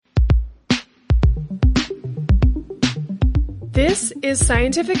This is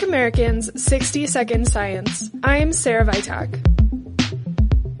Scientific American's 60-Second Science. I'm Sarah Vitak.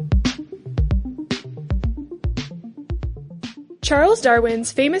 Charles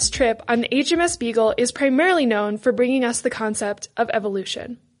Darwin's famous trip on the HMS Beagle is primarily known for bringing us the concept of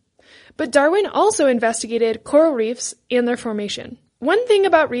evolution. But Darwin also investigated coral reefs and their formation. One thing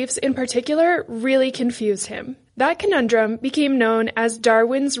about reefs in particular really confused him. That conundrum became known as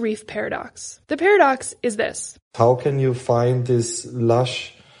Darwin's reef paradox. The paradox is this. How can you find this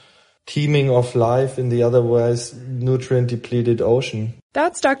lush, teeming of life in the otherwise nutrient-depleted ocean?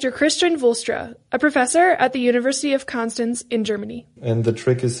 That's Dr. Christian Wulstra, a professor at the University of Constance in Germany. And the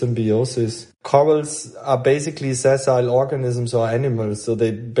trick is symbiosis. Corals are basically sessile organisms or animals, so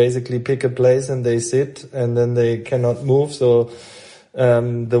they basically pick a place and they sit and then they cannot move. So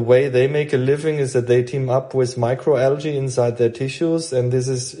the way they make a living is that they team up with microalgae inside their tissues, and this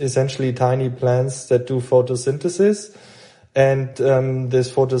is essentially tiny plants that do photosynthesis. And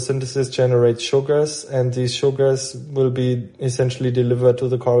this photosynthesis generates sugars, and these sugars will be essentially delivered to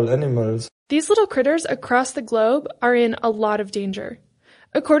the coral animals. These little critters across the globe are in a lot of danger.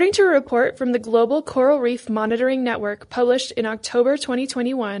 According to a report from the Global Coral Reef Monitoring Network published in October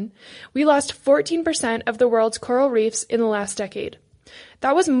 2021, we lost 14% of the world's coral reefs in the last decade.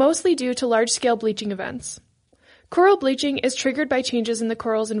 That was mostly due to large-scale bleaching events. Coral bleaching is triggered by changes in the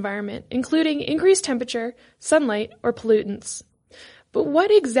coral's environment, including increased temperature, sunlight, or pollutants. But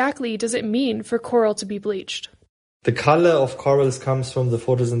what exactly does it mean for coral to be bleached? The color of corals comes from the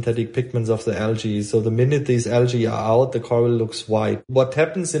photosynthetic pigments of the algae. So the minute these algae are out, the coral looks white. What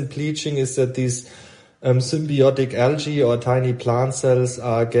happens in bleaching is that these symbiotic algae or tiny plant cells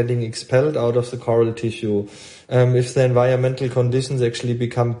are getting expelled out of the coral tissue. If the environmental conditions actually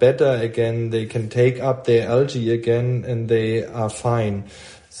become better again, they can take up their algae again and they are fine.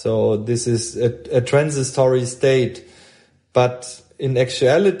 So this is a transitory state. But in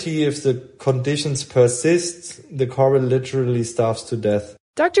actuality, if the conditions persist, the coral literally starves to death.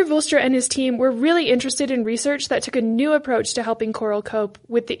 Dr. Wulstra and his team were really interested in research that took a new approach to helping coral cope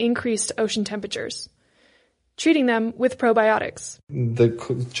with the increased ocean temperatures, treating them with probiotics. The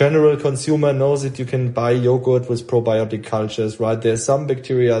general consumer knows that you can buy yogurt with probiotic cultures, right? There's some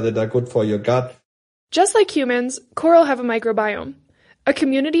bacteria that are good for your gut. Just like humans, coral have a microbiome, a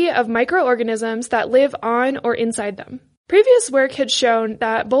community of microorganisms that live on or inside them. Previous work had shown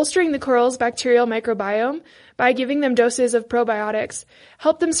that bolstering the coral's bacterial microbiome by giving them doses of probiotics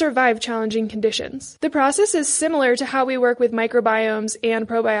helped them survive challenging conditions. The process is similar to how we work with microbiomes and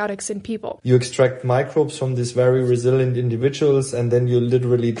probiotics in people. You extract microbes from these very resilient individuals and then you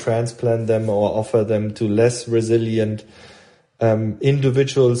literally transplant them or offer them to less resilient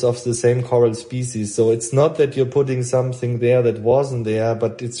individuals of the same coral species. So it's not that you're putting something there that wasn't there,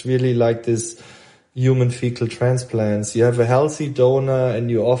 but it's really like this human fecal transplants. You have a healthy donor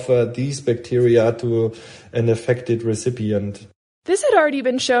and you offer these bacteria to an affected recipient. This had already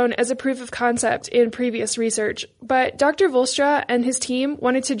been shown as a proof of concept in previous research, but Dr. Wulstra and his team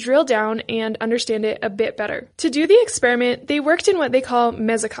wanted to drill down and understand it a bit better. To do the experiment, they worked in what they call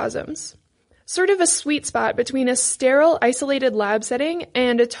mesocosms, sort of a sweet spot between a sterile, isolated lab setting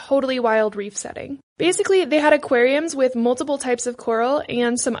and a totally wild reef setting. Basically, they had aquariums with multiple types of coral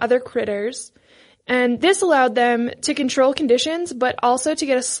and some other critters, and this allowed them to control conditions, but also to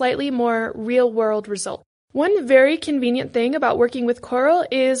get a slightly more real-world result. One very convenient thing about working with coral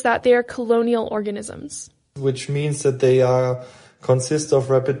is that they are colonial organisms. Which means that they consist of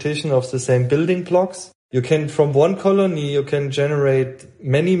repetition of the same building blocks. You can, from one colony, you can generate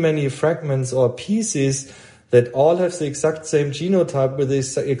many, many fragments or pieces that all have the exact same genotype with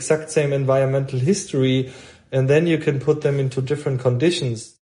the exact same environmental history, and then you can put them into different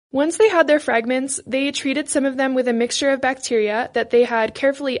conditions. Once they had their fragments, they treated some of them with a mixture of bacteria that they had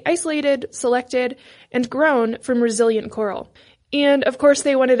carefully isolated, selected, and grown from resilient coral. And of course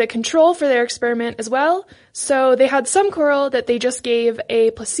they wanted a control for their experiment as well, so they had some coral that they just gave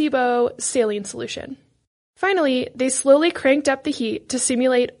a placebo saline solution. Finally, they slowly cranked up the heat to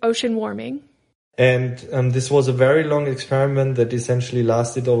simulate ocean warming. And this was a very long experiment that essentially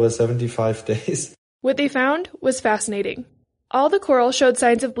lasted over 75 days. What they found was fascinating. All the coral showed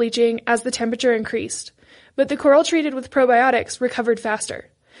signs of bleaching as the temperature increased, but the coral treated with probiotics recovered faster,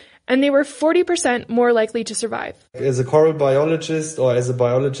 and they were 40% more likely to survive. As a coral biologist or as a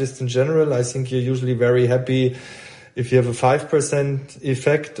biologist in general, I think you're usually very happy if you have a 5%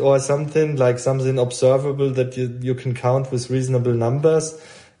 effect or something, like something observable that you can count with reasonable numbers.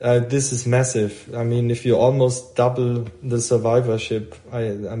 This is massive. I mean, if you almost double the survivorship,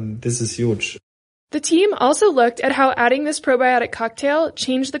 this is huge. The team also looked at how adding this probiotic cocktail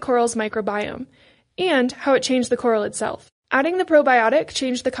changed the coral's microbiome, and how it changed the coral itself. Adding the probiotic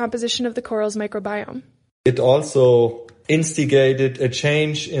changed the composition of the coral's microbiome. It also instigated a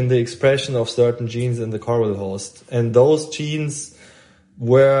change in the expression of certain genes in the coral host. And those genes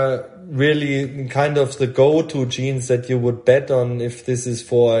were really kind of the go-to genes that you would bet on if this is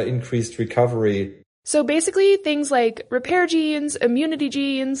for increased recovery. So basically things like repair genes, immunity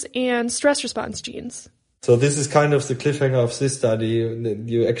genes, and stress response genes. So this is kind of the cliffhanger of this study.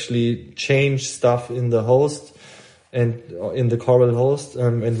 You actually change stuff in the host and in the coral host,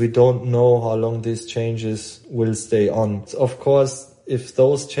 and we don't know how long these changes will stay on. Of course, if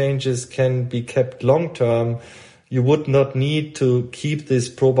those changes can be kept long-term, you would not need to keep this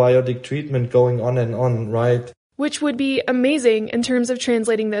probiotic treatment going on and on, right? Which would be amazing in terms of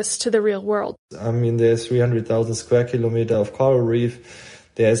translating this to the real world. I mean, there's 300,000 square kilometers of coral reef.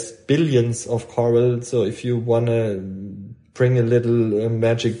 There's billions of coral. So if you want to bring a little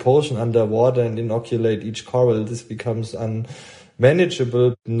magic potion underwater and inoculate each coral, this becomes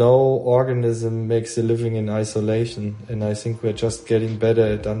unmanageable. No organism makes a living in isolation. And I think we're just getting better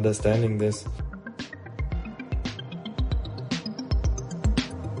at understanding this.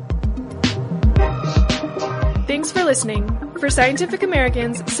 Thanks for listening. For Scientific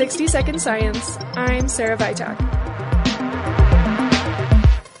American's 60 Second Science, I'm Sarah Vitak.